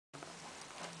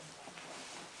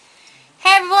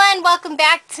everyone, welcome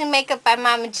back to Makeup by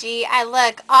Mama G. I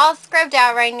look all scrubbed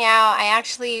out right now. I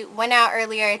actually went out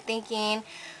earlier thinking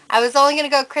I was only going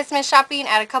to go Christmas shopping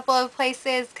at a couple of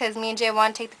places because me and Jay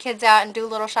want to take the kids out and do a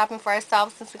little shopping for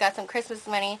ourselves since we got some Christmas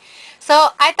money. So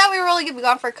I thought we were only going to be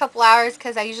gone for a couple hours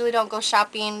because I usually don't go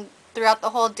shopping throughout the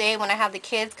whole day when I have the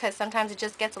kids because sometimes it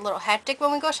just gets a little hectic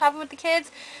when we go shopping with the kids.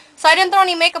 So I didn't throw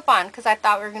any makeup on because I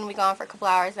thought we were going to be gone for a couple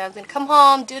hours. And I was going to come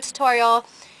home, do a tutorial.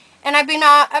 And I've been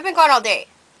gone all day.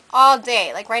 All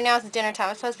day. Like right now it's dinner time.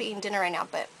 I'm supposed to be eating dinner right now,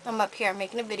 but I'm up here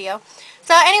making a video.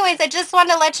 So anyways, I just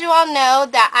wanted to let you all know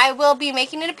that I will be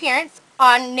making an appearance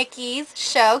on Nikki's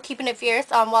show, Keeping It Fierce,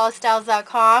 on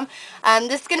wallacestyles.com.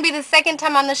 This is going to be the second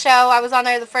time on the show. I was on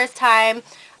there the first time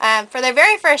for their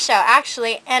very first show,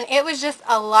 actually, and it was just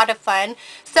a lot of fun.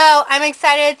 So I'm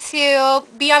excited to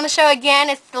be on the show again.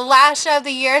 It's the last show of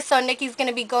the year, so Nikki's going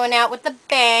to be going out with a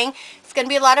bang. It's going to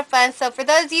be a lot of fun. So for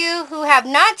those of you who have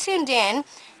not tuned in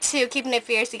to Keeping It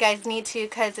Fierce, you guys need to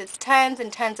because it's tons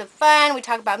and tons of fun. We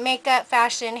talk about makeup,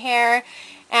 fashion, hair,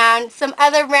 and some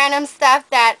other random stuff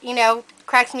that, you know,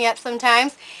 cracks me up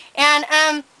sometimes. And,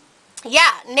 yeah,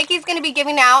 Nikki's going to be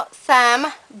giving out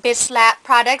some Bitch Slap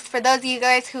products. For those of you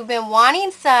guys who've been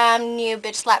wanting some new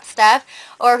Bitch Slap stuff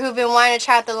or who've been wanting to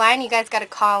try out the line, you guys got to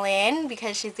call in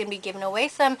because she's going to be giving away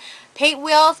some paint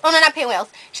wheels. Oh, no, not paint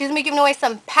wheels. She's going to be giving away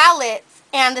some palettes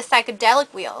and the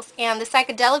psychedelic wheels. And the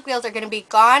psychedelic wheels are going to be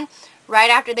gone right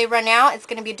after they run out. It's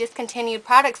going to be a discontinued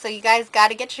product, so you guys got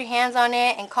to get your hands on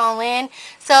it and call in.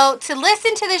 So to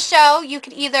listen to the show, you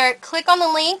could either click on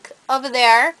the link over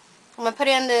there. I'm going to put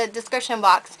it in the description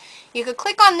box. You could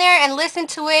click on there and listen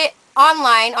to it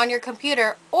online on your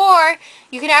computer, or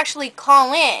you can actually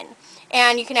call in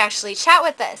and you can actually chat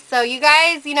with us. So you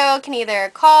guys, you know, can either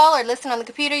call or listen on the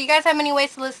computer. You guys have many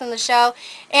ways to listen to the show,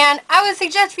 and I would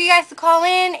suggest for you guys to call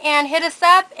in and hit us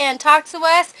up and talk to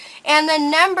us. And the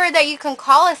number that you can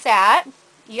call us at,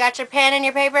 you got your pen and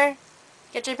your paper?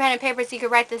 Get your pen and paper so you can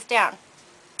write this down.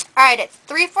 Alright, it's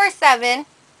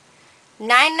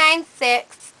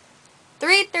 347-996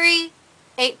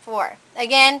 3384.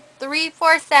 Again,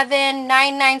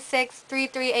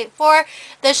 347-996-3384.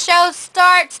 The show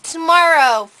starts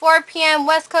tomorrow, 4 p.m.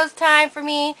 West Coast time for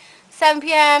me, 7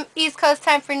 p.m. East Coast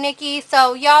time for Nikki.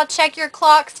 So y'all check your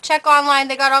clocks, check online.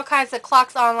 They got all kinds of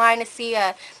clocks online to see,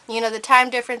 you know, the time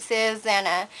differences,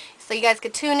 and so you guys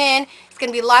could tune in. It's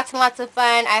going to be lots and lots of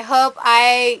fun. I hope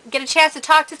I get a chance to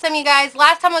talk to some of you guys.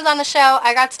 Last time I was on the show,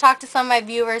 I got to talk to some of my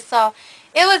viewers, so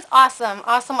it was awesome.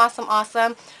 Awesome, awesome,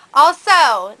 awesome.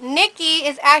 Also, Nikki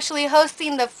is actually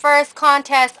hosting the first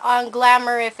contest on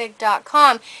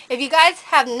Glamourific.com. If you guys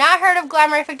have not heard of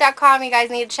Glamourific.com, you guys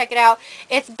need to check it out.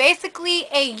 It's basically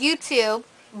a YouTube,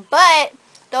 but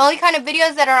the only kind of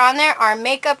videos that are on there are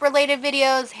makeup-related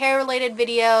videos, hair-related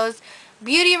videos,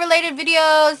 beauty-related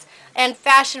videos, and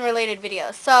fashion-related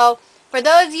videos. So, for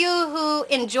those of you who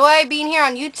enjoy being here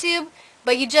on YouTube,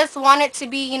 but you just want it to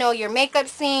be, you know, your makeup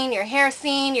scene, your hair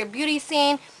scene, your beauty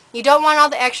scene. You don't want all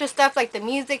the extra stuff like the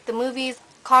music, the movies,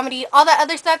 comedy, all that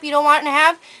other stuff you don't want to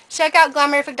have. Check out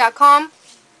Glamourific.com.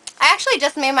 I actually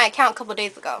just made my account a couple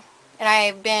days ago, and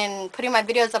I've been putting my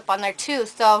videos up on there too.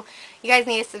 So you guys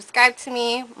need to subscribe to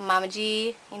me, Mama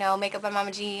G, you know, Makeup by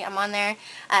Mama G. I'm on there.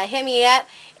 Hit me up.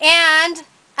 And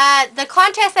the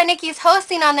contest that Nikki's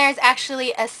hosting on there is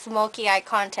actually a Smokey eye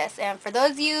contest. And for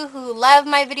those of you who love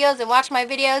my videos and watch my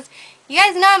videos, you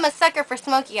guys know I'm a sucker for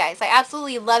smoky eyes. I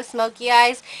absolutely love smoky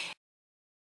eyes.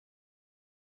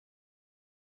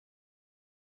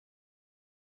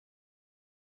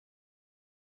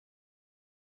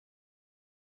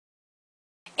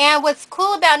 And what's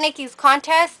cool about Nikki's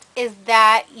contest is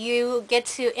that you get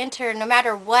to enter no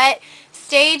matter what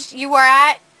stage you are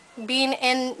at being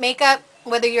in makeup,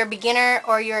 whether you're a beginner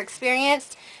or you're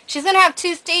experienced. She's going to have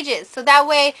 2 stages, so that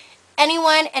way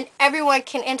anyone and everyone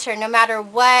can enter no matter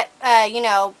what, you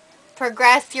know,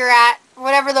 progress you're at,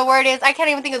 whatever the word is. I can't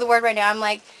even think of the word right now. I'm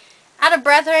like out of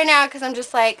breath right now because I'm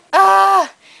just like, I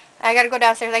got to go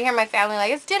downstairs. I hear my family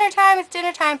like, it's dinner time, it's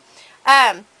dinner time.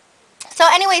 So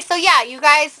anyway, so yeah, you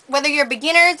guys, whether you're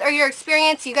beginners or you're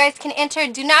experienced, you guys can enter.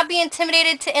 Do not be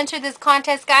intimidated to enter this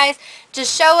contest, guys.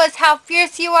 Just show us how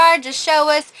fierce you are. Just show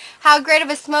us how great of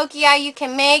a smoky eye you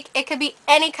can make. It could be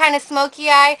any kind of smoky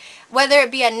eye, whether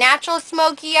it be a natural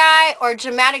smoky eye or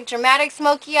dramatic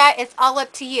smoky eye. It's all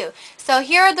up to you. So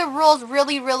here are the rules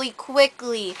really, really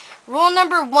quickly. Rule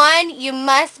number 1, you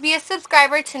must be a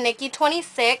subscriber to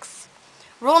Nikki26.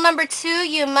 Rule number 2,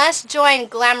 you must join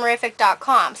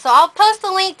Glamourific.com. So I'll post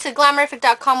a link to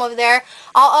Glamourific.com over there.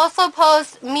 I'll also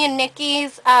post me and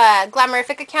Nikki's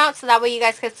Glamourific account, so that way you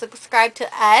guys can subscribe to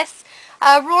us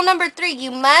Rule number 3,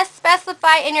 you must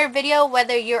specify in your video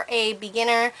whether you're a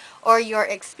beginner or you're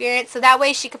experienced. So that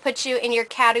way she could put you in your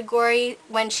category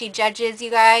when she judges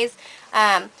you guys.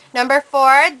 Number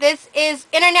 4, this is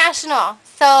international.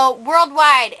 So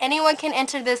worldwide, anyone can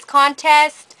enter this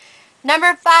contest.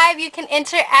 Number 5, you can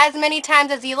enter as many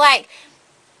times as you like.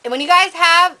 And when you guys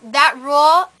have that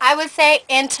rule, I would say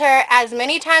enter as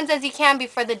many times as you can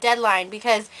before the deadline,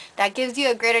 because that gives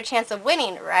you a greater chance of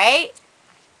winning, right?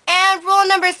 And rule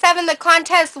number 7, the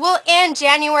contest will end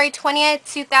January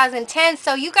 20th, 2010.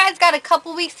 So you guys got a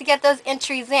couple weeks to get those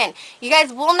entries in. You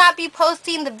guys will not be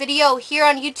posting the video here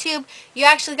on YouTube. You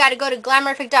actually got to go to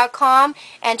glamorific.com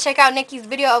and check out Nikki's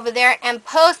video over there and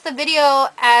post the video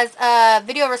as a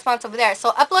video response over there.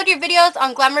 So upload your videos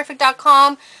on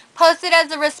glamorific.com. Post it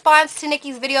as a response to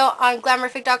Nikki's video on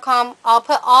glamorific.com. I'll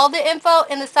put all the info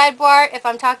in the sidebar if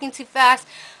I'm talking too fast.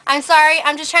 I'm sorry,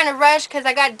 I'm just trying to rush because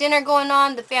I got dinner going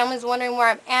on. The family's wondering where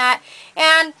I'm at.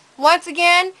 And once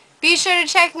again, be sure to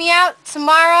check me out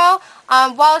tomorrow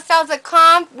on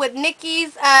WallStyles.com with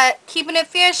Nikki's Keeping It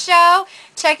Fierce show.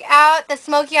 Check out the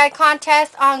Smokey Eye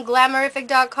contest on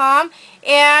glamorific.com.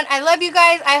 And I love you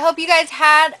guys. I hope you guys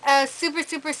had a super,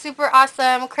 super, super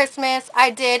awesome Christmas. I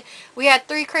did. We had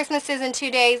 3 Christmases in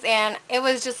 2 days, and it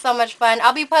was just so much fun.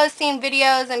 I'll be posting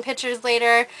videos and pictures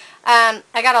later. I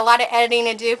got a lot of editing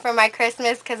to do for my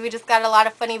Christmas because we just got a lot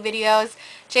of funny videos.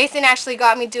 Jason actually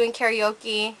got me doing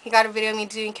karaoke. He got a video of me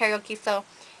doing karaoke, so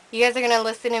you guys are going to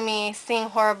listen to me sing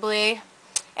horribly.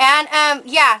 And,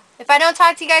 yeah, if I don't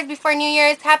talk to you guys before New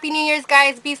Year's, Happy New Year's,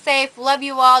 guys. Be safe. Love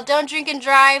you all. Don't drink and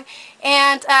drive.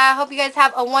 And hope you guys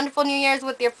have a wonderful New Year's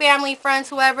with your family, friends,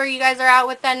 whoever you guys are out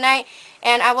with that night.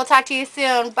 And I will talk to you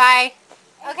soon. Bye.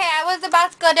 Okay, I was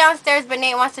about to go downstairs, but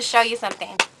Nate wants to show you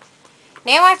something.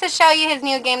 Nate wants to show you his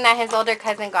new game that his older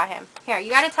cousin got him. Here,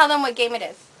 you got to tell them what game it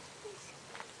is.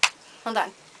 Hold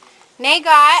on. Nate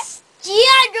got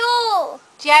G.I. Joe.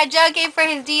 G.I. Joe game for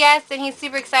his DS, and he's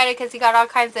super excited because he got all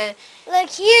kinds of Look,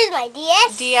 here's my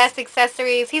DS. DS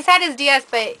accessories. He's had his DS,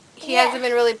 but he hasn't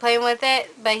been really playing with it.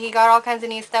 But he got all kinds of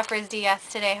new stuff for his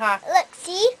DS today, huh? Look,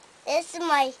 see? This is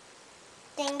my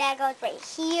thing that goes right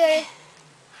here.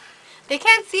 They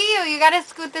can't see you. You gotta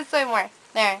scoot this way more.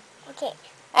 There. Okay.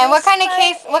 And what kind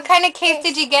of case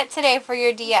did you get today for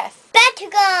your DS?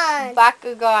 Bakugan.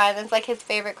 Bakugan. That's like his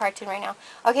favorite cartoon right now.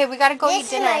 Okay, we gotta go eat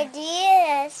dinner. This is my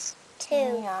DS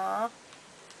too. Yeah.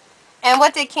 And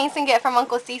what did Kingston get from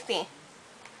Uncle Cece?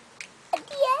 A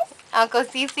DS. Uncle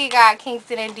Cece got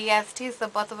Kingston a DS too, so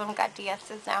both of them got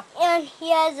DSs now. And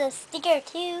he has a sticker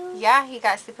too. Yeah, he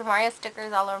got Super Mario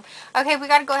stickers all over him. Okay, we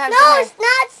gotta go have No, dinner. it's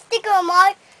not sticker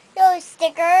Mario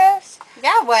stickers.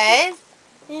 Yeah, it was.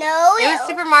 No, It was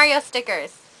Super Mario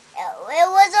stickers. It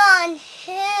was on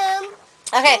him.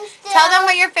 Okay, tell them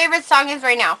what your favorite song is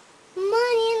right now.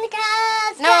 Money in the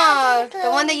clouds. No, the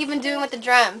one that you've been doing with the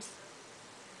drums.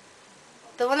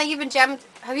 The one that you've been jamming.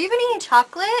 Have you been eating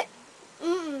chocolate?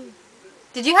 Mm-mm.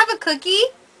 Did you have a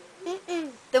cookie?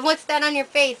 Mm-mm. Then what's that on your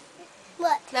face?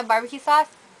 What? Is that barbecue sauce?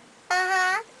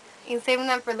 Uh-huh. You saving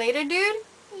that for later, dude?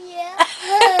 Yeah.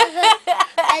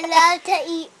 I love to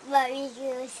eat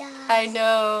barbecue sauce. I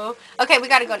know. Okay, we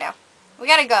gotta go now. We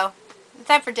gotta go. It's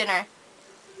time for dinner.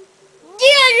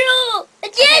 Dinner!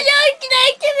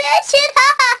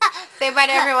 Say bye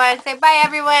to everyone. Say bye,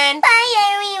 everyone. Bye,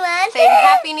 everyone. Say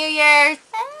Happy New Year's.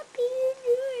 Happy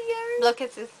New Year. Blow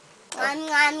kisses.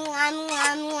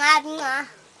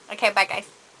 Okay, bye, guys.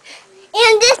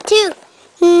 And this too.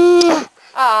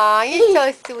 Aw, you're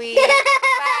so sweet.